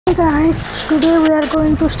Guys, today we are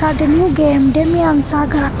going to start a new game, Demian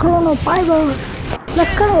Saga Chrono Pivers.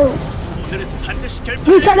 Let's go!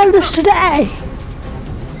 We settle this today!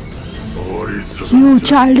 You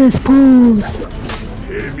childish fools!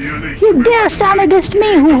 You dare stand against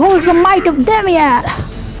me who holds the might of Demian!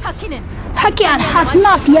 Hakian has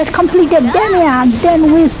not yet completed Demian,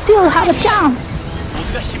 then we still have a chance!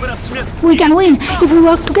 We can win if we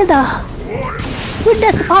work together!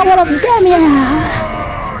 Witness the power of Demian!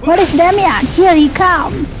 What is Demian? Here he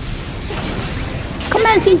comes!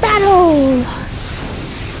 Commencing battle!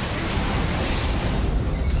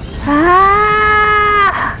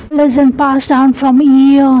 Legend passed down from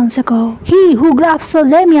eons ago. He who grasps the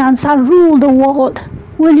Demian shall rule the world.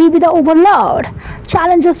 Will he be the overlord?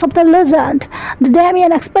 Challengers of the legend, the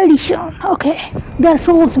Demian expedition. Okay. Their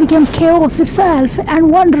souls became chaos itself and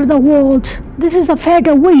wander the world. This is the fate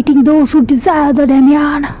awaiting those who desire the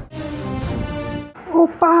Demian.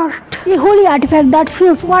 Part, a holy artifact that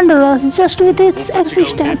feels wondrous just with its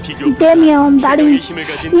existence. Demian, that is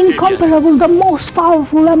incomparable, the most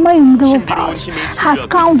powerful among the opals, has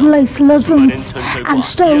countless legends and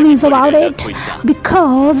stories about it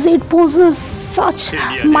because it possesses such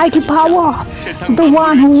mighty power. The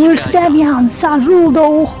one who wields Demian shall rule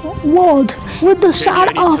the world. With the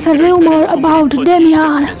start of a rumor about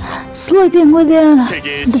Demian sleeping within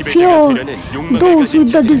the pure, those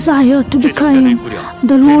with the desire to become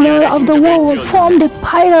the ruler of the world formed a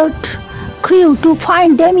pirate crew to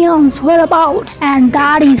find Demian's whereabouts, and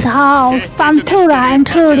that is how Panthera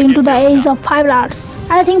entered into the age of pirates.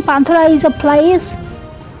 I think Panthera is a place.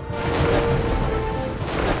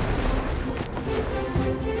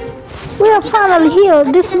 We are finally here.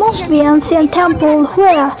 This must be an ancient temple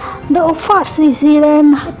where the offers is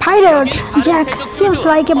hidden. Pirate Jack seems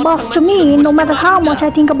like a boss to me, no matter how much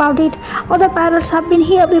I think about it. Other pirates have been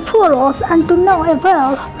here before us and to no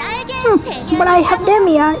avail. But I have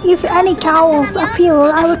Demian. If any cows appear,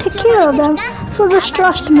 I will take care of them. So just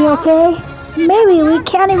trust me, okay? Maybe we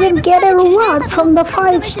can even get a reward from the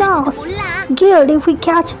 5 stars guild if we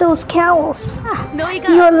catch those cows.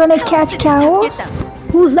 You're gonna catch cows?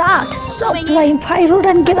 Who's that? Stop playing pirate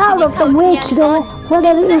and get out of the way, kiddo.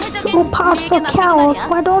 Whether it's parts or cows,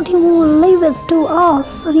 why don't you leave it to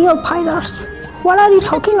us, real pirates? What are you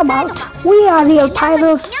talking about? We are real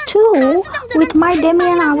pirates too. With my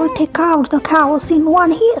Demian, I will take out the cows in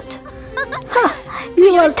one hit.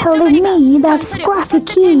 You are telling me that Scrappy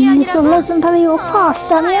Key is the legendary of parts,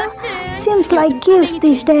 Demian? Seems like kids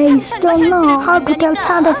these days don't know how to tell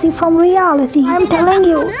fantasy from reality. I'm telling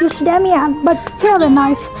you, it's Demian, but fair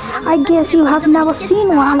enough. I guess you have never seen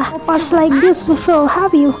one parts like this before,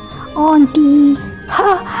 have you? Auntie.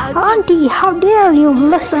 Auntie, how dare you?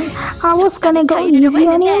 Listen, I was gonna go easy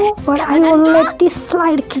on you, but I will let this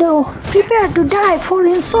slide, kiddo. Prepare to die for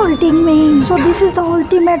insulting me. So this is the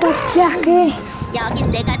ultimate of Jack, eh?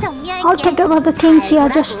 I'll take care of the things here,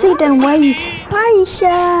 just sit and wait.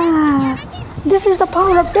 Aisha! This is the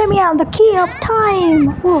power of Demian, the key of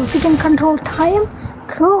time. Oh, she can control time?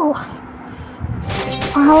 Cool.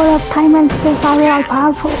 Power of time and space are real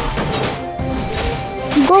powerful.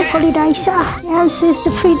 Go for it, Aisha. And she's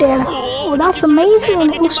defeated. Oh, that's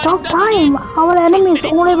amazing. You stop time. Our enemies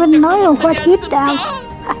won't even know what hit them.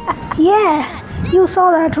 Yeah, you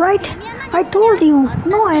saw that, right? I told you,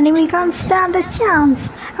 no enemy can stand a chance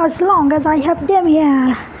as long as I have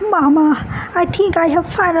Demian. Mama, I think I have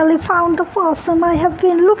finally found the person I have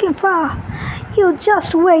been looking for. You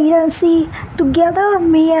just wait and see. Together,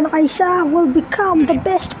 me and Aisha will become the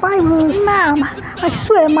best pirates. Ma'am, I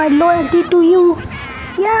swear my loyalty to you.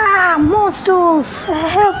 Yeah, monsters!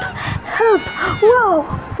 Help! Help! Whoa!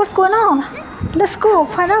 What's going on? Let's go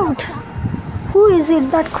find out. Who is it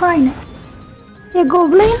that crying? A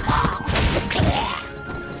goblin?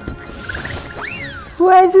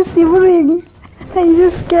 Why is he shivering? He's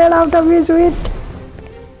just scared out of his wit.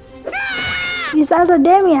 Is that a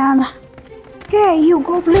Demian? Hey, you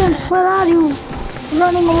goblins, where are you?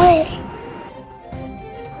 Running away.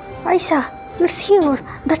 Aisha, it's here.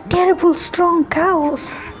 The terrible strong cows.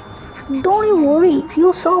 Don't you worry.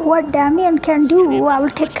 You saw what Demian can do. I will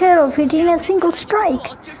take care of it in a single strike.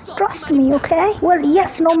 Trust me, okay? Well,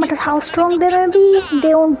 yes, no matter how strong they may be,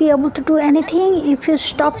 they won't be able to do anything if you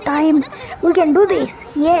stop time. We can do this.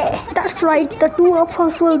 Yeah, that's right. The 2 of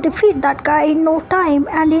us will defeat that guy in no time.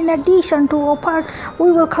 And in addition to our parts,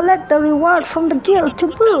 we will collect the reward from the guild to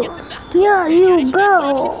boot. Here you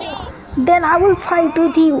go. Then I will fight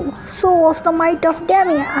with you. So was the might of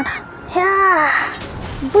Demian. Yeah.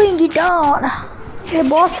 Bring it on! A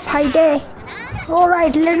boss fight, eh?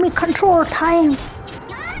 Alright, let me control time.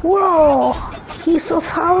 Whoa! He's so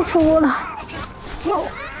powerful. Whoa!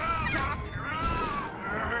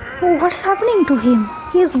 Oh, what's happening to him?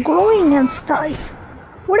 He's glowing and stuff.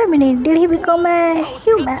 Wait a minute, did he become a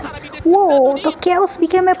human? Whoa, the chaos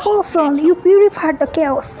became a person. You purified the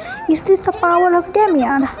chaos. Is this the power of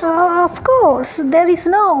Demian? Of course, there is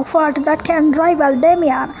no fight that can rival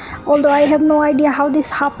Demian. Although I have no idea how this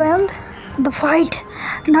happened. The fight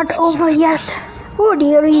not over yet. Oh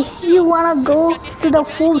dearie, you wanna go to the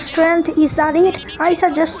full strength, is that it?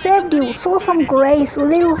 Aisha just saved you, show some grace,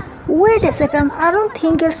 will you? Wait a second, I don't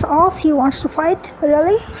think it's us he wants to fight.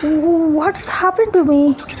 Really? What's happened to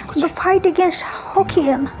me? The fight against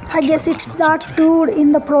Hokkien. I guess it's that dude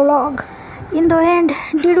in the prologue. In the end,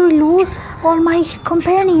 did we lose all my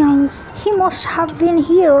companions? He must have been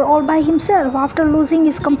here all by himself after losing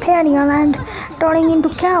his companion and turning into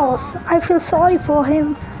chaos. I feel sorry for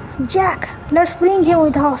him. Jack, let's bring him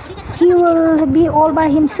with us. He will be all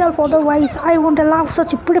by himself, otherwise I won't allow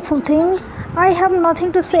such a beautiful thing. I have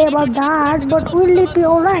nothing to say about that, but will it be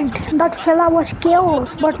alright? That fella was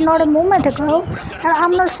chaos, but not a moment ago, and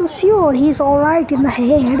I'm not so sure he's alright in the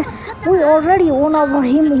head. We already won over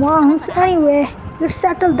him once. Anyway, it's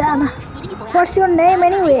settled then. What's your name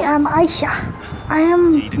anyway? I'm Aisha. I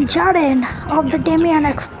am Jaren of the Demian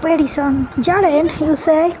expedition. Jaren, you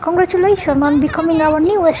say? Congratulations on becoming our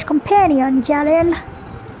newest companion, Jaren.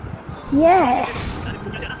 Yeah,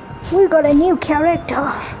 we got a new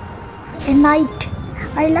character. A knight.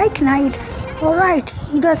 I like knights. Alright,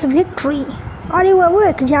 it was victory. Are you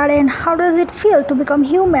awake, Jaren? How does it feel to become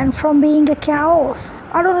human from being a chaos?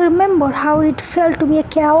 I don't remember how it felt to be a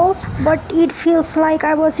chaos, but it feels like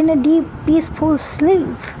I was in a deep, peaceful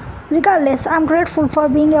sleep. Regardless, I'm grateful for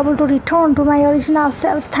being able to return to my original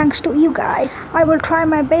self thanks to you guys. I will try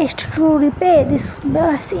my best to repay this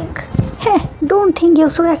blessing. Hey, don't think you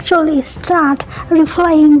should actually start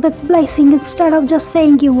replying the blessing instead of just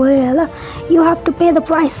saying you will. You have to pay the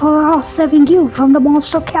price for us saving you from the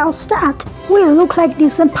monster chaos stat. We look like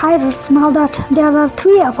decent pirates now that there are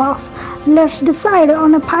 3 of us. Let's decide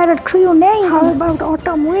on a pirate crew name. How about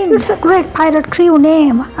Autumn Wind? It's a great pirate crew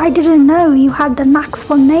name. I didn't know you had the knacks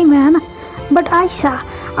for naming. But Aisha,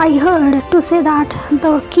 I heard to say that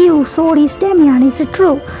the Q sword is Demian. Is it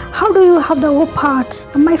true? How do you have the O parts?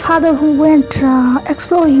 My father who went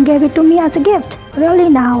exploring gave it to me as a gift. Really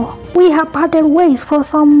now? We have parted ways for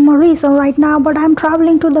some reason right now, but I'm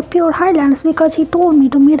traveling to the Pure Highlands because he told me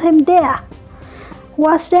to meet him there.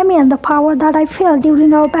 Was Demian the power that I felt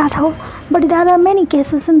during our battle? But there are many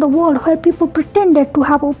cases in the world where people pretended to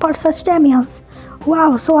have upper such Demians.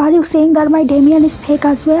 Wow, so are you saying that my Demian is fake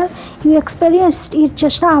as well? You experienced it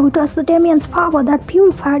just now. It was the Demian's power that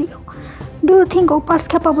purified you. Do you think Opars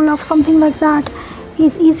capable of something like that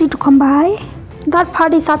is easy to come by? That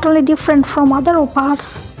part is utterly different from other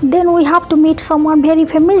Opars. Then we have to meet someone very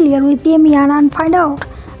familiar with Demian and find out.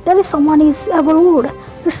 There is someone in Everwood.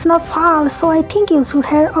 It's not far, so I think you should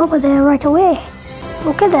head over there right away.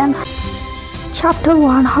 Okay then. Chapter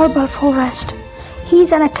 1, Herbal Forest.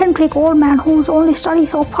 He's an eccentric old man who's only studied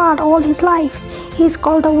so far all his life. He's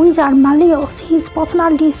called the Wizard Malios. His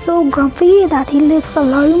personality is so grumpy that he lives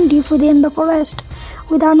alone deep within the forest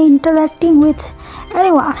without interacting with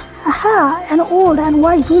anyone. Aha! An old and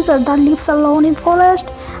wise wizard that lives alone in forest?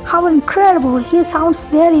 How incredible! He sounds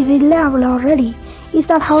very reliable already. Is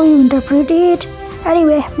that how you interpret it?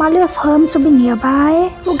 Anyway, Malios home to be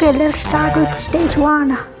nearby. Okay, let's start with stage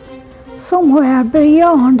 1. Somewhere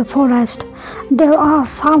beyond the forest, there are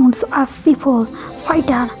sounds of people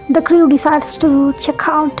fighting. The crew decides to check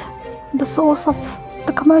out the source of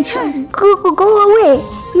the commotion. Go away!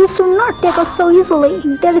 You should not take us so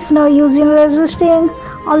easily. There is no use in resisting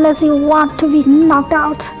unless you want to be knocked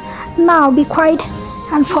out. Now be quiet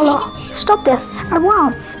and follow. Stop this at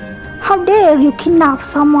once. How dare you kidnap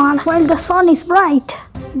someone while the sun is bright?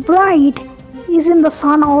 Bright? Isn't the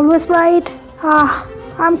sun always bright?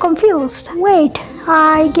 I'm confused. Wait,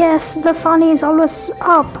 I guess the sun is always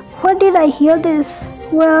up. Where did I hear this?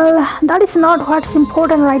 Well, that is not what's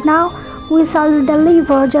important right now. We shall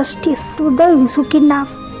deliver justice to those who kidnap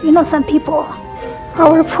innocent people.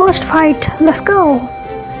 Our first fight. Let's go.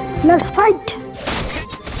 Let's fight.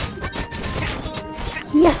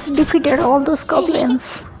 Yes, defeated all those goblins.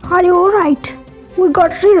 Are you alright? We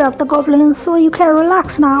got rid of the goblins, so you can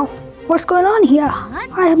relax now. What's going on here?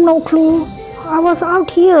 I have no clue. I was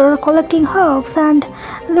out here collecting herbs and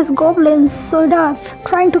this goblin showed up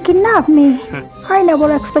trying to kidnap me. I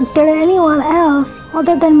never expected anyone else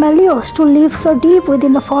other than Malios to live so deep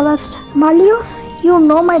within the forest. Malios? You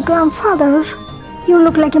know my grandfather. You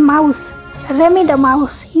look like a mouse. Remy the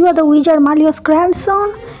mouse. You are the wizard Malios'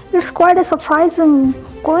 grandson? It's quite a surprising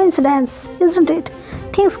coincidence, isn't it?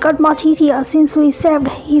 Things got much easier since we saved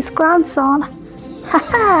his grandson.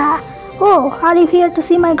 Haha! Oh, are you here to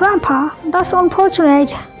see my grandpa? That's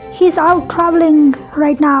unfortunate. He's out traveling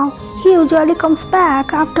right now. He usually comes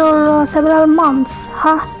back after several months.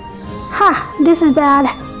 Ha, this is bad.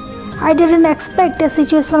 I didn't expect a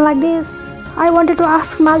situation like this. I wanted to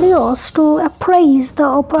ask Malios to appraise the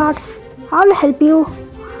operates. I'll help you.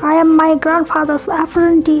 I am my grandfather's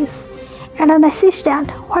apprentice and an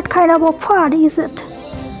assistant. What kind of operator is it?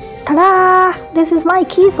 Ta-da! This is my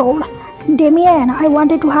keysoul. Demian, I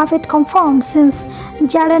wanted to have it confirmed since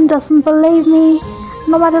Jaren doesn't believe me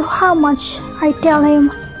no matter how much I tell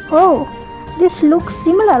him. Oh, this looks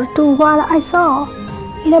similar to what I saw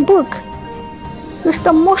in a book. It's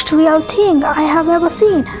the most real thing I have ever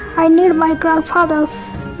seen. I need my grandfather's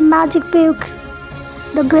magic book,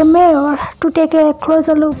 the Grimoire, to take a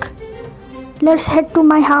closer look. Let's head to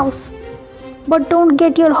my house. But don't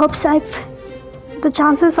get your hopes up. The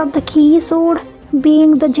chances of the key sword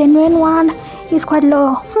being the genuine one is quite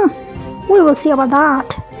low. We will see about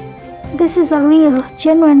that. This is the real,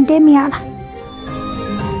 genuine Demian.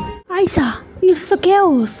 Isa, it's the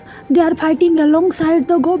chaos. They are fighting alongside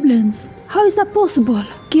the goblins. How is that possible?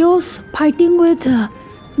 Chaos fighting with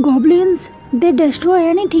goblins? They destroy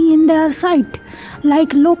anything in their sight,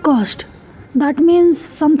 like locust. That means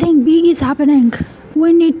something big is happening.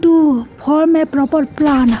 We need to form a proper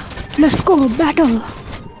plan. Let's go, battle.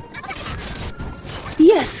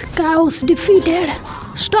 Yes, chaos defeated.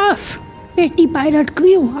 Stuff! Petty pirate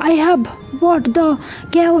crew, I have brought the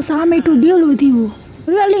chaos army to deal with you.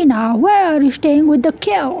 Really now, where are you staying with the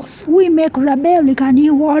chaos? We make Rebellic a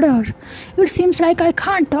new order. It seems like I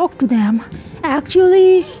can't talk to them.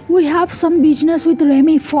 Actually, we have some business with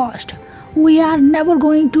Remy first. We are never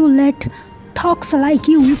going to let talks like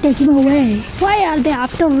you take him away. Why are they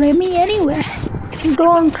after Remy anyway?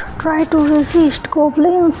 Don't try to resist,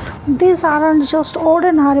 goblins. These aren't just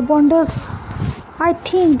ordinary bundles. I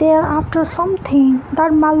think they're after something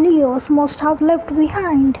that Malios must have left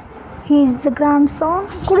behind. His grandson?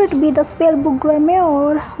 Could it be the spellbook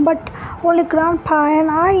Grimoire? But only Grandpa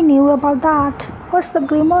and I knew about that. What's the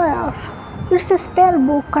Grimoire? It's a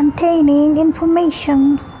spellbook containing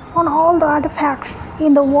information on all the artifacts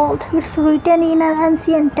in the world. It's written in an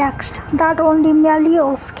ancient text that only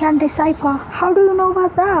Malios can decipher. How do you know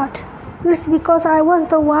about that? It's because I was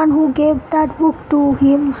the one who gave that book to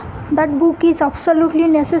him. That book is absolutely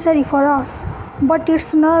necessary for us. But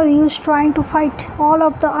it's no use trying to fight all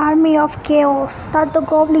of the army of chaos that the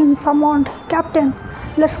goblins summoned. Captain,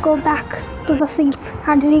 let's go back to the ship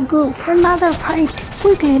and regroup. Another fight.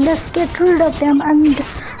 Quickly, let's get rid of them and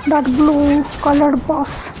that blue-colored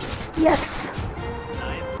boss. Yes.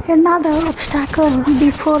 Another obstacle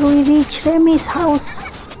before we reach Remy's house.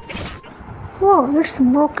 Whoa, it's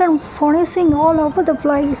broken furnishing all over the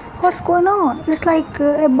place. What's going on? It's like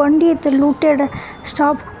a bandit looted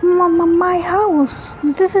stuff. My house.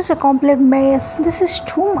 This is a complete mess. This is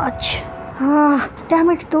too much.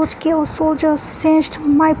 Damn it, those chaos soldiers sensed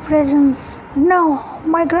my presence. No,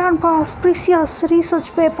 my grandpa's precious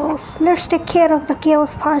research papers. Let's take care of the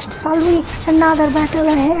chaos first, shall we? Another battle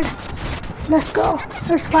ahead. Let's go.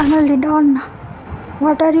 It's finally done.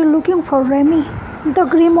 What are you looking for, Remy? The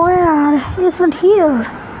Grimoire isn't here.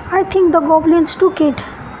 I think the goblins took it.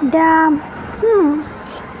 Damn.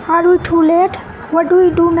 Are we too late? What do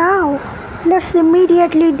we do now? Let's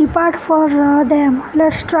immediately depart for them.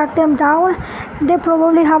 Let's track them down. They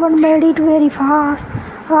probably haven't made it very far.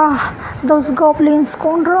 Those goblin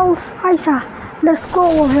scoundrels. Isa, let's go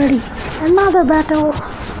already. Another battle.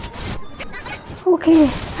 Okay,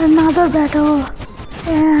 another battle.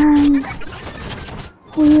 And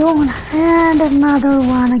we won. And another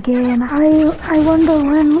one again. I wonder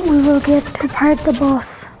when we will get to fight the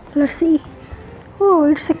boss. Let's see. Oh,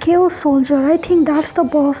 it's a chaos soldier. I think that's the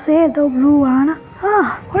boss, the blue one.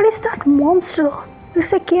 What is that monster?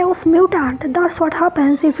 It's a chaos mutant. That's what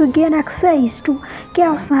happens if you gain access to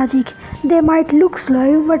chaos magic. They might look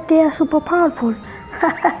slow, but they are super powerful.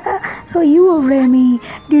 So you, Remy,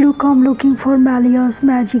 did you come looking for Malia's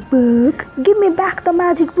magic book? Give me back the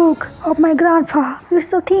magic book of my grandpa. It's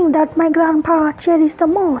the thing that my grandpa cherished the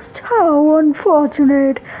most. How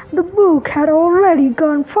unfortunate. The book had already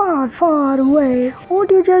gone far, far away. Won't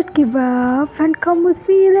you just give up and come with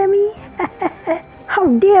me, Remy? How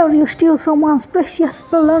dare you steal someone's precious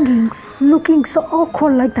belongings, looking so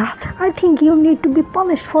awkward like that. I think you need to be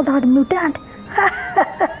punished for that, mutant.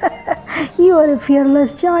 You are a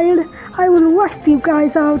fearless child. I will wipe you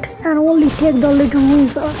guys out and only take the little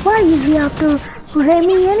wizard. Why is he after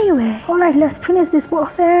Remy anyway? Alright, let's finish this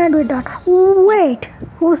boss and we're done. Wait,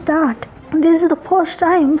 who's that? This is the first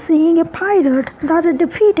time seeing a pirate that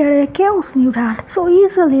defeated a chaos mutant so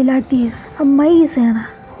easily like this. Amazing.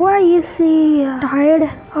 Why is he tied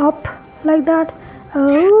up like that?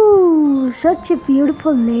 Oh, such a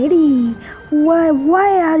beautiful lady.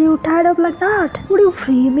 Why are you tied up like that? Would you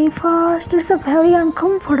free me first? It's a very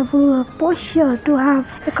uncomfortable posture to have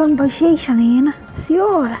a conversation in.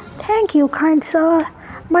 Sure. Thank you, kind sir.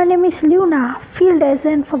 My name is Luna, field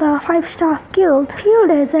agent for the 5-star Guild.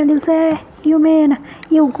 Field agent, you say? You mean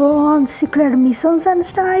you go on secret missions and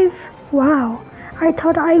stuff? Wow, I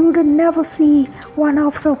thought I would never see one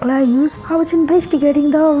of so close. I was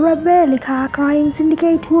investigating the Rebellica crime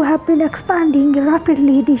syndicate who have been expanding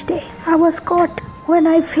rapidly these days. I was caught when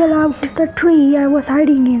I fell out the tree I was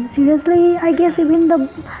hiding in. Seriously, I guess even the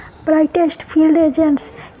brightest field agents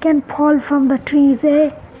can fall from the trees,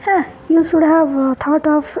 eh? Huh, you should have thought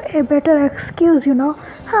of a better excuse, you know.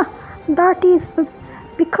 Huh, that is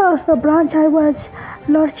because the branch I was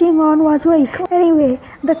lurching on was weak. Anyway,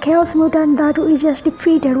 the Chaos Mutant that we just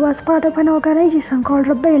defeated was part of an organization called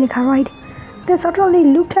Rebellica, right? They certainly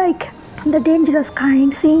look like the dangerous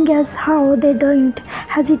kind, seeing as how they don't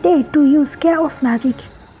hesitate to use chaos magic.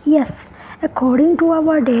 Yes, according to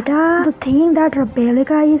our data, the thing that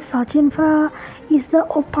Rebellica is searching for is the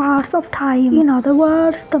opars of time. In other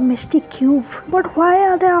words, the mystic cube. But why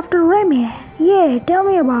are they after Remy? Yeah, tell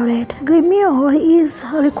me about it. Grimoire is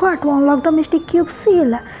required to unlock the mystic cube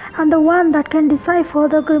seal, and the one that can decipher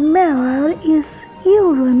the Grimoire is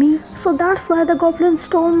you, Remy. So that's why the goblin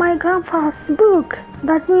stole my grandpa's book.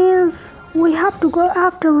 That means we have to go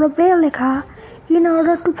after Rebellica in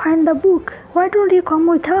order to find the book. Why don't you come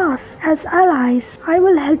with us as allies? I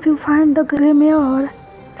will help you find the Grimoire.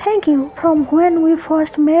 Thank you. From when we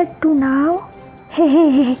first met to now,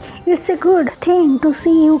 hey, it's a good thing to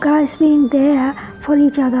see you guys being there for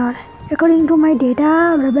each other. According to my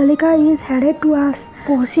data, Rebellica is headed towards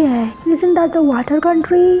Portia. Isn't that the water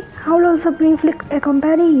country? I will also briefly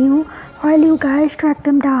accompany you while you guys track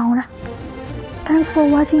them down. Thanks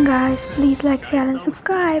for watching, guys. Please like, share and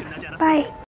subscribe. Bye.